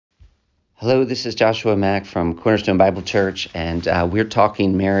Hello, this is Joshua Mack from Cornerstone Bible Church, and we're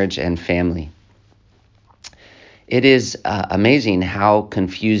talking marriage and family. It is amazing how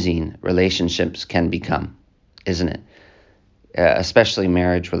confusing relationships can become, isn't it? Especially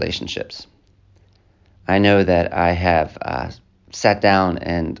marriage relationships. I know that I have sat down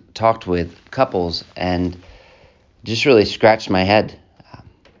and talked with couples and just really scratched my head.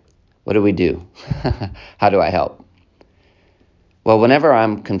 What do we do? How do I help? Well, whenever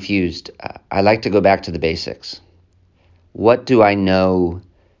I'm confused, I like to go back to the basics. What do I know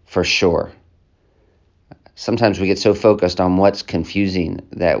for sure? Sometimes we get so focused on what's confusing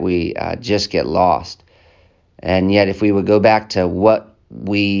that we just get lost. And yet, if we would go back to what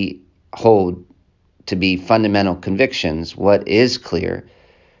we hold to be fundamental convictions, what is clear,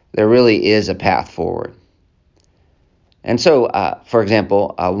 there really is a path forward. And so, for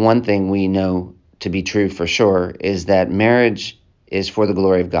example, one thing we know to be true for sure is that marriage is for the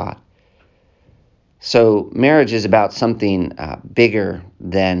glory of God. So marriage is about something bigger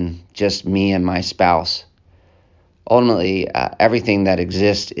than just me and my spouse. Ultimately, everything that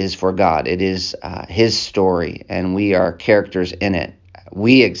exists is for God. It is His story, and we are characters in it.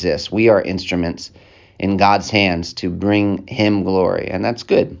 We exist. We are instruments in God's hands to bring Him glory, and that's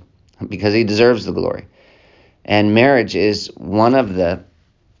good because He deserves the glory. And marriage is one of the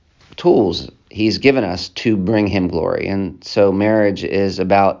tools He's given us to bring Him glory. And so marriage is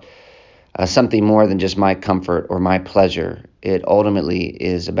about something more than just my comfort or my pleasure. It ultimately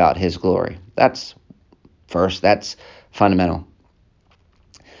is about His glory. That's fundamental.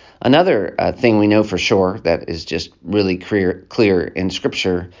 Another thing we know for sure that is just really clear in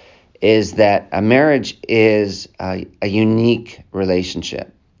Scripture is that a marriage is a unique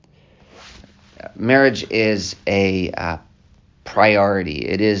relationship. Marriage is a priority.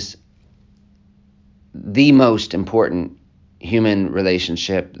 It is the most important human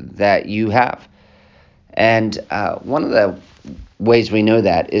relationship that you have. And one of the ways we know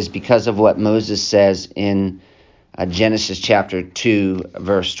that is because of what Moses says in Genesis chapter 2,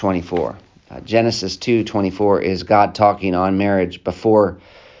 verse 24. Genesis 2:24 is God talking on marriage before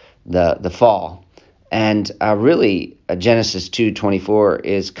the fall. And really, Genesis 2:24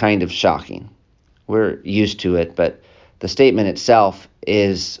 is kind of shocking. We're used to it, but the statement itself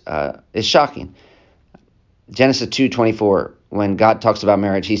is shocking. Genesis 2:24, when God talks about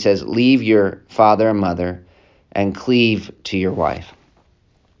marriage, He says, "Leave your father and mother and cleave to your wife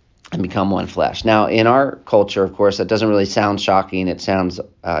and become one flesh." Now, in our culture, of course, that doesn't really sound shocking. It sounds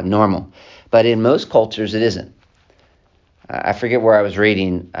normal. But in most cultures, it isn't. I forget where I was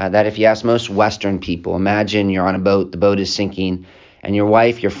reading that if you ask most Western people, imagine you're on a boat, the boat is sinking, and your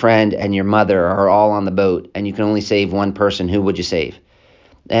wife, your friend, and your mother are all on the boat, and you can only save one person. Who would you save?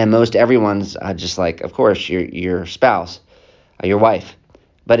 And most everyone's just like, of course, your spouse, your wife.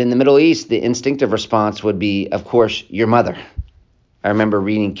 But in the Middle East, the instinctive response would be, of course, your mother. I remember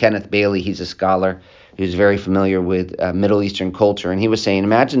reading Kenneth Bailey. He's a scholar who's very familiar with Middle Eastern culture. And he was saying,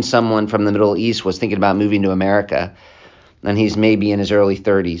 imagine someone from the Middle East was thinking about moving to America, and he's maybe in his early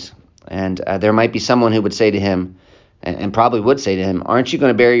 30s. And there might be someone who would say to him, and probably would say to him, aren't you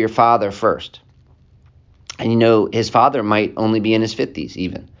going to bury your father first? And his father might only be in his 50s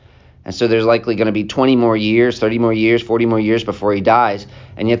even. And so there's likely going to be 20 more years, 30 more years, 40 more years before he dies.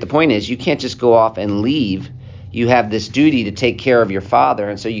 And yet the point is, you can't just go off and leave. You have this duty to take care of your father.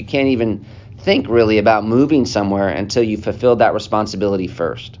 And so you can't even think really about moving somewhere until you fulfill that responsibility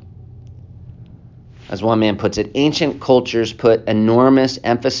first. As one man puts it, ancient cultures put enormous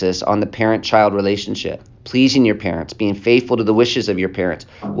emphasis on the parent-child relationship. Pleasing your parents, being faithful to the wishes of your parents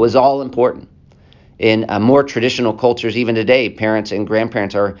was all important. In more traditional cultures, even today, parents and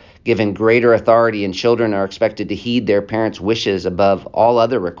grandparents are given greater authority, and children are expected to heed their parents' wishes above all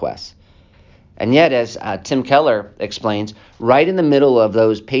other requests. And yet, as Tim Keller explains, right in the middle of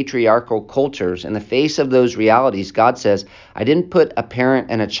those patriarchal cultures, in the face of those realities, God says, I didn't put a parent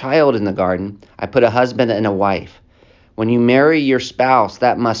and a child in the garden, I put a husband and a wife. When you marry your spouse,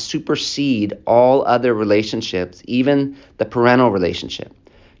 that must supersede all other relationships, even the parental relationship.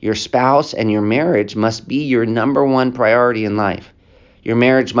 Your spouse and your marriage must be your number one priority in life. Your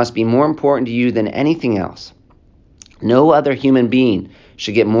marriage must be more important to you than anything else. No other human being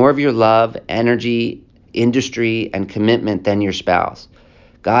should get more of your love, energy, industry, and commitment than your spouse.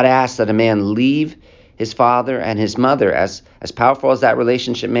 God asks that a man leave his father and his mother, as powerful as that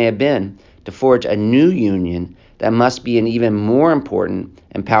relationship may have been, to forge a new union that must be an even more important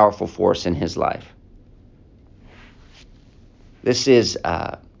and powerful force in his life. This is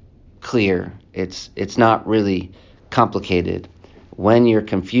clear. It's not really complicated. When you're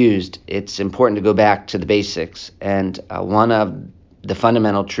confused, it's important to go back to the basics. And one of the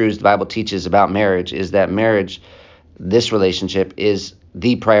fundamental truths the Bible teaches about marriage is that marriage, this relationship, is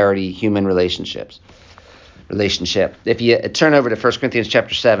the priority human relationship. If you turn over to 1 Corinthians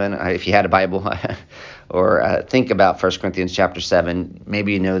chapter 7, if you had a Bible, or think about 1 Corinthians chapter 7,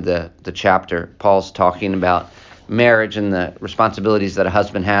 maybe you know the chapter. Paul's talking about marriage and the responsibilities that a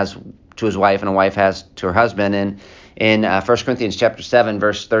husband has to his wife and a wife has to her husband. And in 1 Corinthians chapter 7,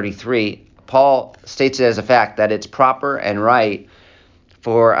 verse 33, Paul states it as a fact that it's proper and right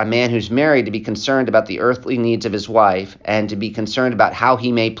for a man who's married to be concerned about the earthly needs of his wife and to be concerned about how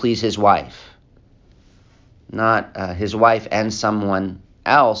he may please his wife. Not his wife and someone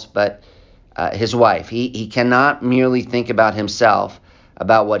else, but his wife. He cannot merely think about himself,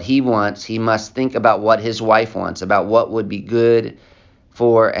 about what he wants. He must think about what his wife wants, about what would be good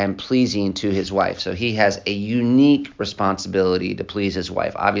for and pleasing to his wife. So he has a unique responsibility to please his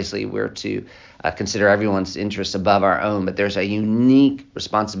wife. Obviously, we're to consider everyone's interests above our own, but there's a unique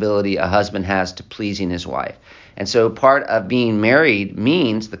responsibility a husband has to pleasing his wife. And so part of being married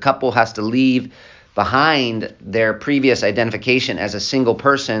means the couple has to leave behind their previous identification as a single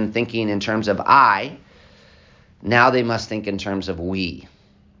person, thinking in terms of I. Now they must think in terms of we.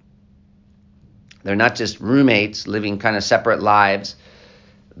 They're not just roommates living kind of separate lives.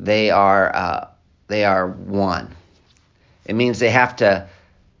 They are one. It means they have to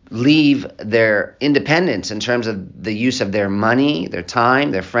leave their independence in terms of the use of their money, their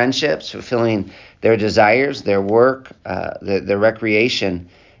time, their friendships, fulfilling their desires, their work, their recreation.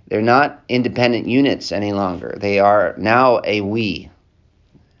 They're not independent units any longer. They are now a we.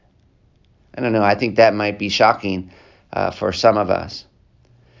 I don't know. I think that might be shocking for some of us.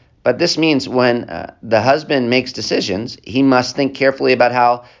 But this means when the husband makes decisions, he must think carefully about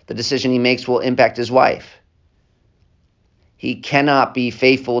how the decision he makes will impact his wife. He cannot be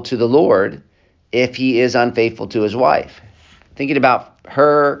faithful to the Lord if he is unfaithful to his wife. Thinking about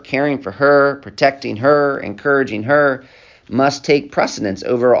her, caring for her, protecting her, encouraging her, must take precedence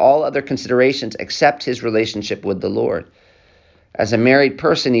over all other considerations except his relationship with the Lord. As a married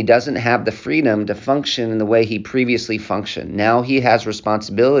person, he doesn't have the freedom to function in the way he previously functioned. Now he has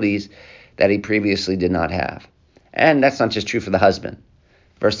responsibilities that he previously did not have. And that's not just true for the husband.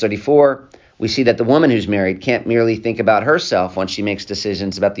 Verse 34, we see that the woman who's married can't merely think about herself when she makes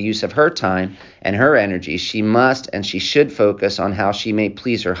decisions about the use of her time and her energy. She must and she should focus on how she may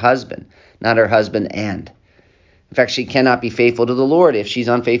please her husband, not her husband and. In fact, she cannot be faithful to the Lord if she's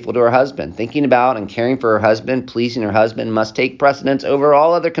unfaithful to her husband. Thinking about and caring for her husband, pleasing her husband, must take precedence over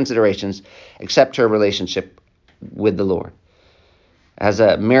all other considerations except her relationship with the Lord. As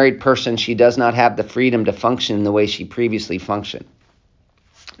a married person, she does not have the freedom to function in the way she previously functioned.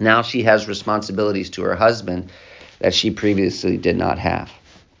 Now she has responsibilities to her husband that she previously did not have.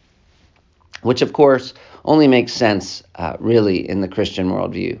 Which, of course, only makes sense, really, in the Christian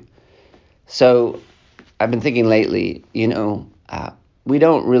worldview. So I've been thinking lately, we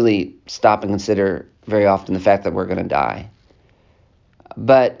don't really stop and consider very often the fact that we're going to die.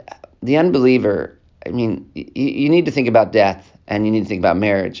 But the unbeliever, you need to think about death, and you need to think about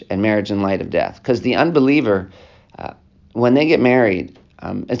marriage, and marriage in light of death. Because the unbeliever, when they get married,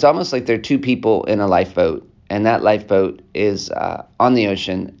 it's almost like they're two people in a lifeboat, and that lifeboat is on the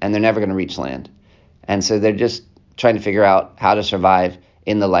ocean, and they're never going to reach land. And so they're just trying to figure out how to survive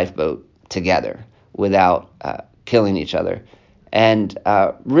in the lifeboat together without killing each other. And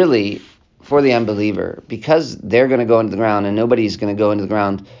really, for the unbeliever, because they're going to go into the ground and nobody's going to go into the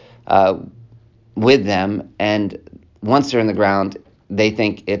ground with them, and once they're in the ground, they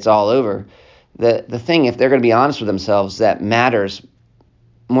think it's all over. The thing, if they're going to be honest with themselves, that matters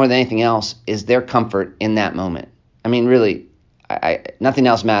more than anything else is their comfort in that moment. Really, nothing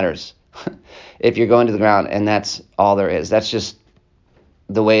else matters if you're going to the ground and that's all there is. That's just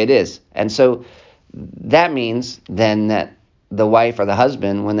the way it is. And so that means then that the wife or the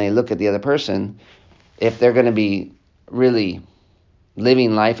husband, when they look at the other person, if they're going to be really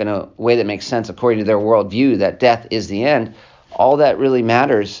living life in a way that makes sense according to their worldview, that death is the end, all that really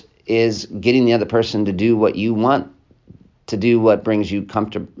matters is getting the other person to do what you want, to do what brings you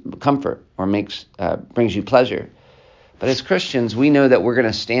comfort or brings you pleasure. But as Christians, we know that we're going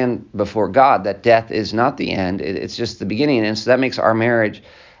to stand before God, that death is not the end, it's just the beginning. And so that makes our marriage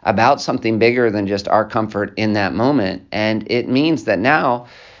about something bigger than just our comfort in that moment. And it means that now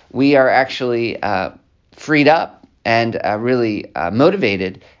we are actually freed up and really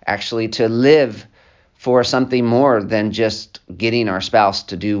motivated actually to live for something more than just getting our spouse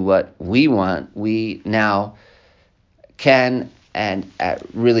to do what we want. We now can and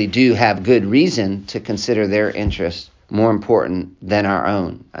really do have good reason to consider their interests more important than our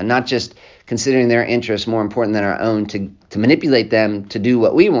own. And not just considering their interests more important than our own to manipulate them to do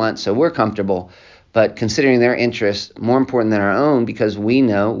what we want so we're comfortable, but considering their interests more important than our own because we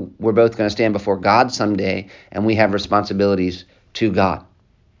know we're both going to stand before God someday and we have responsibilities to God.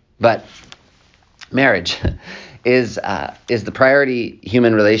 But marriage is the priority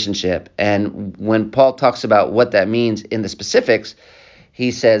human relationship. And when Paul talks about what that means in the specifics,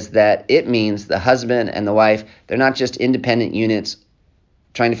 he says that it means the husband and the wife, they're not just independent units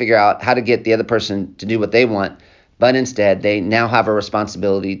trying to figure out how to get the other person to do what they want, but instead they now have a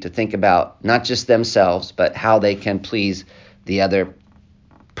responsibility to think about not just themselves, but how they can please the other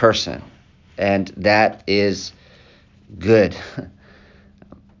person. And that is good.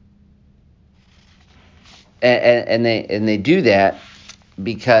 And they do that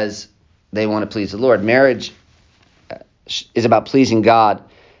because they want to please the Lord. Marriage is about pleasing God,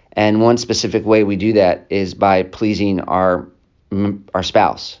 and one specific way we do that is by pleasing our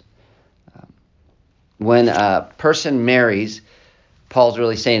spouse. When a person marries, Paul's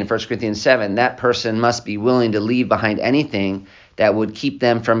really saying in 1 Corinthians 7, that person must be willing to leave behind anything that would keep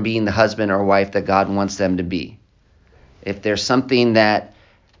them from being the husband or wife that God wants them to be. If there's something that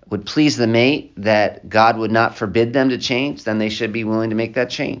would please the mate that God would not forbid them to change, then they should be willing to make that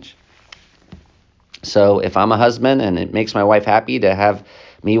change. So if I'm a husband and it makes my wife happy to have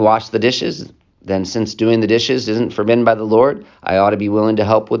me wash the dishes, then since doing the dishes isn't forbidden by the Lord, I ought to be willing to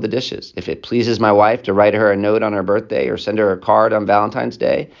help with the dishes. If it pleases my wife to write her a note on her birthday or send her a card on Valentine's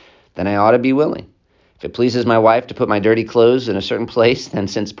Day, then I ought to be willing. If it pleases my wife to put my dirty clothes in a certain place, then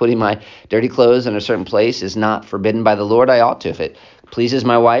since putting my dirty clothes in a certain place is not forbidden by the Lord, I ought to. If it pleases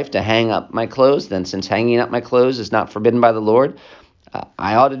my wife to hang up my clothes, then since hanging up my clothes is not forbidden by the Lord,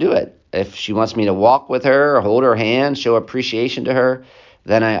 I ought to do it. If she wants me to walk with her or hold her hand, show appreciation to her,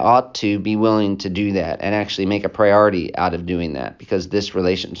 then I ought to be willing to do that and actually make a priority out of doing that, because this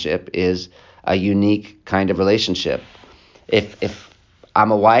relationship is a unique kind of relationship. If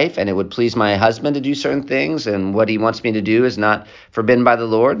I'm a wife and it would please my husband to do certain things and what he wants me to do is not forbidden by the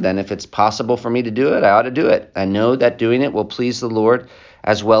Lord, then if it's possible for me to do it, I ought to do it. I know that doing it will please the Lord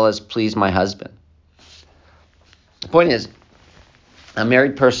as well as please my husband. The point is, as a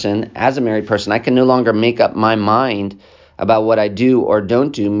married person, I can no longer make up my mind about what I do or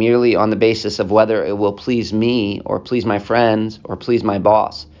don't do merely on the basis of whether it will please me or please my friends or please my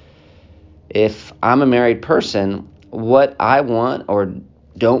boss. If I'm a married person, what I want or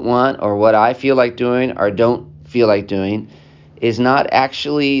don't want or what I feel like doing or don't feel like doing is not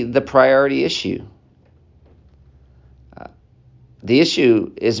actually the priority issue. The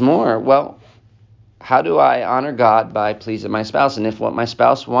issue is more, well, how do I honor God by pleasing my spouse? And if what my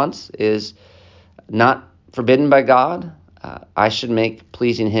spouse wants is not forbidden by God, I should make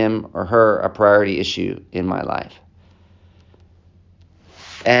pleasing him or her a priority issue in my life.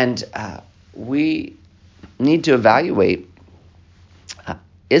 And we need to evaluate,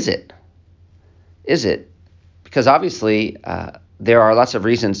 is it? Because obviously there are lots of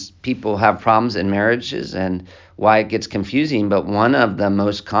reasons people have problems in marriages and why it gets confusing, but one of the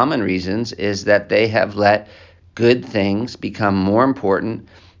most common reasons is that they have let good things become more important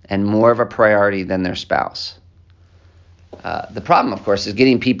and more of a priority than their spouse. The problem, of course, is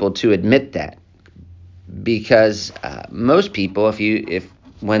getting people to admit that, because most people, if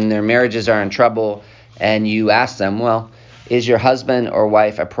when their marriages are in trouble and you ask them, well, is your husband or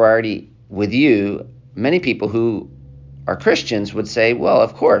wife a priority with you? Many people who are Christians would say, well,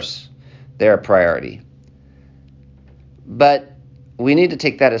 of course, they're a priority. But we need to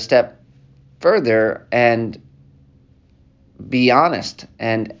take that a step further and be honest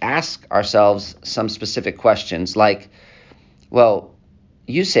and ask ourselves some specific questions like, well,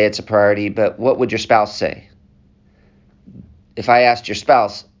 you say it's a priority, but what would your spouse say? If I asked your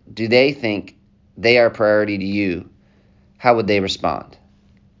spouse, do they think they are a priority to you, how would they respond?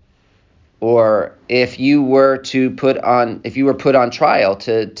 Or if you were put on trial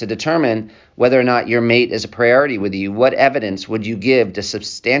to determine whether or not your mate is a priority with you, what evidence would you give to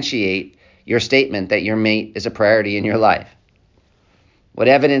substantiate your statement that your mate is a priority in your life? What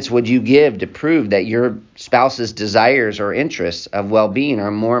evidence would you give to prove that your spouse's desires or interests of well-being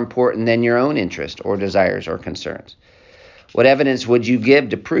are more important than your own interest or desires or concerns? What evidence would you give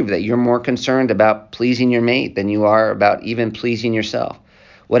to prove that you're more concerned about pleasing your mate than you are about even pleasing yourself?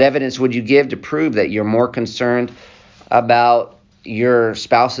 What evidence would you give to prove that you're more concerned about your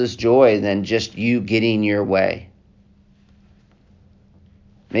spouse's joy than just you getting your way?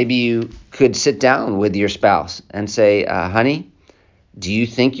 Maybe you could sit down with your spouse and say, honey, do you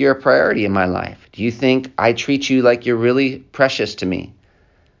think you're a priority in my life? Do you think I treat you like you're really precious to me?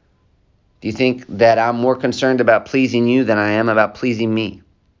 Do you think that I'm more concerned about pleasing you than I am about pleasing me?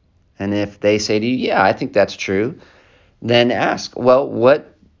 And if they say to you, yeah, I think that's true, then ask, well,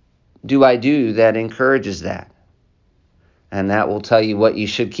 what do I do that encourages that? And that will tell you what you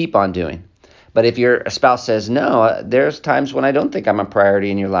should keep on doing. But if your spouse says, no, there's times when I don't think I'm a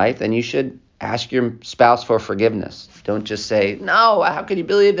priority in your life, then you should ask your spouse for forgiveness. Don't just say, no, how can you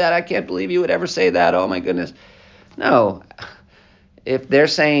believe that? I can't believe you would ever say that. Oh, my goodness. No. If they're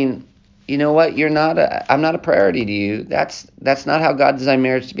saying, you know what, I'm not a priority to you, that's not how God designed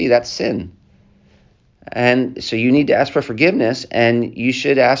marriage to be. That's sin. And so you need to ask for forgiveness, and you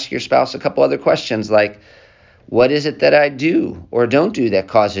should ask your spouse a couple other questions like, what is it that I do or don't do that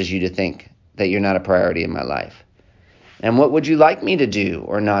causes you to think that you're not a priority in my life? And what would you like me to do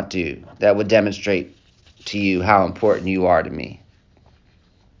or not do that would demonstrate to you how important you are to me?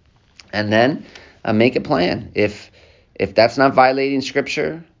 And then make a plan. If that's not violating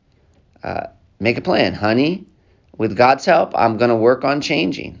Scripture, make a plan. Honey, with God's help, I'm going to work on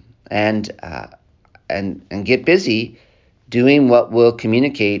changing and get busy doing what will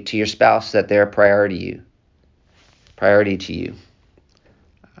communicate to your spouse that they're a priority to you.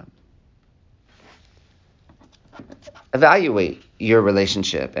 Evaluate your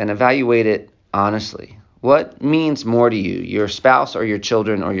relationship and evaluate it honestly. What means more to you, your spouse or your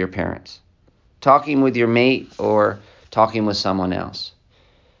children or your parents? Talking with your mate or talking with someone else?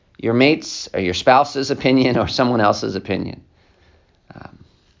 Your mate's or your spouse's opinion or someone else's opinion?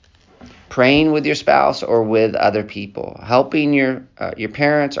 Praying with your spouse or with other people? Helping your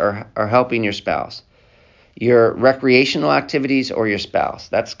parents or helping your spouse? Your recreational activities or your spouse?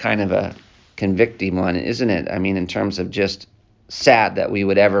 That's kind of a convicting one, isn't it? I mean, in terms of just sad that we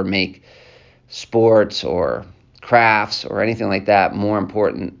would ever make sports or crafts or anything like that more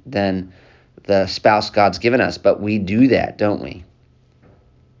important than the spouse God's given us. But we do that, don't we?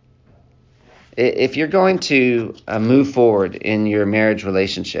 If you're going to move forward in your marriage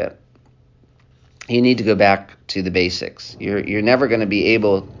relationship, you need to go back to the basics. You're never going to be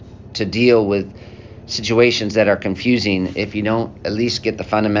able to deal with situations that are confusing if you don't at least get the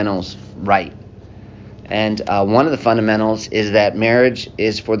fundamentals right. And one of the fundamentals is that marriage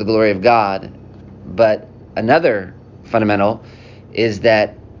is for the glory of God, but another fundamental is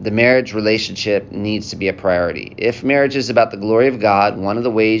that the marriage relationship needs to be a priority. If marriage is about the glory of God, one of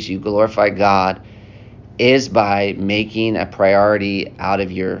the ways you glorify God is by making a priority out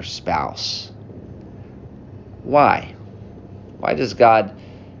of your spouse. Why? Why does God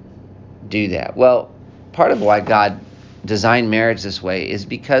do that? Well, part of why God designed marriage this way is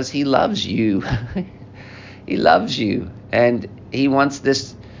because He loves you. He loves you, and He wants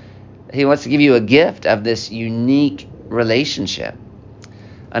to give you a gift of this unique relationship.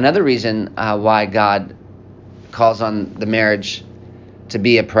 Another reason why God calls on the marriage to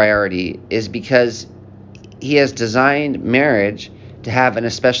be a priority is because He has designed marriage to have an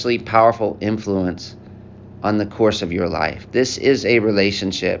especially powerful influence on the course of your life. This is a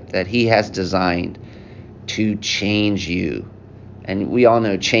relationship that He has designed to change you. And we all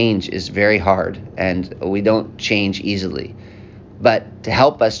know change is very hard, and we don't change easily. But to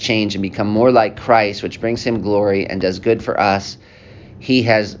help us change and become more like Christ, which brings Him glory and does good for us, He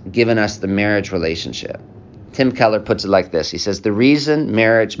has given us the marriage relationship. Tim Keller puts it like this. He says, the reason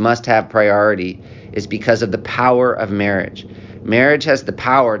marriage must have priority is because of the power of marriage. Marriage has the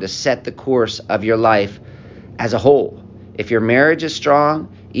power to set the course of your life as a whole. If your marriage is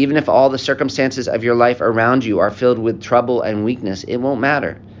strong, even if all the circumstances of your life around you are filled with trouble and weakness, it won't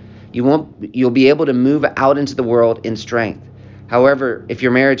matter. You'll be able to move out into the world in strength. However, if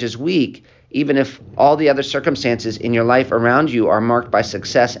your marriage is weak, even if all the other circumstances in your life around you are marked by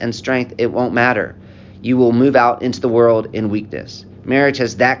success and strength, it won't matter. You will move out into the world in weakness. Marriage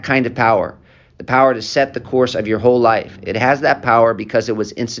has that kind of power, the power to set the course of your whole life. It has that power because it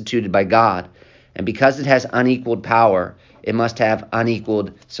was instituted by God. And because it has unequaled power, it must have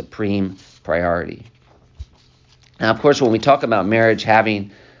unequaled supreme priority. Now, of course, when we talk about marriage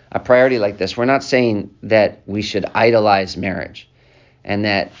having a priority like this, we're not saying that we should idolize marriage and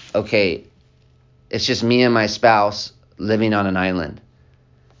that, okay, it's just me and my spouse living on an island.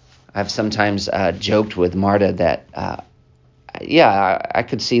 I've sometimes joked with Marta that, I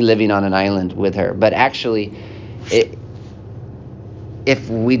could see living on an island with her. But actually, if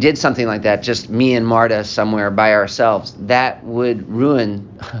we did something like that, just me and Marta somewhere by ourselves, that would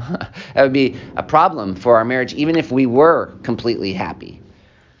ruin, that would be a problem for our marriage, even if we were completely happy.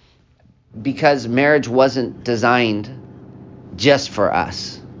 Because marriage wasn't designed just for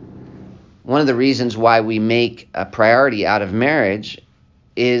us. One of the reasons why we make a priority out of marriage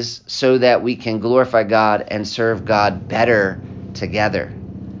is so that we can glorify God and serve God better together.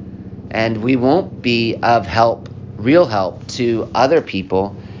 And we won't be of help, real help to other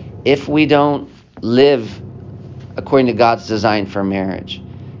people if we don't live according to God's design for marriage.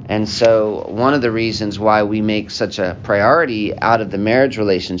 And so one of the reasons why we make such a priority out of the marriage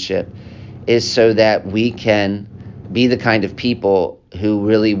relationship is so that we can be the kind of people who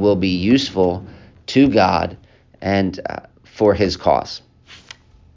really will be useful to God and for his cause.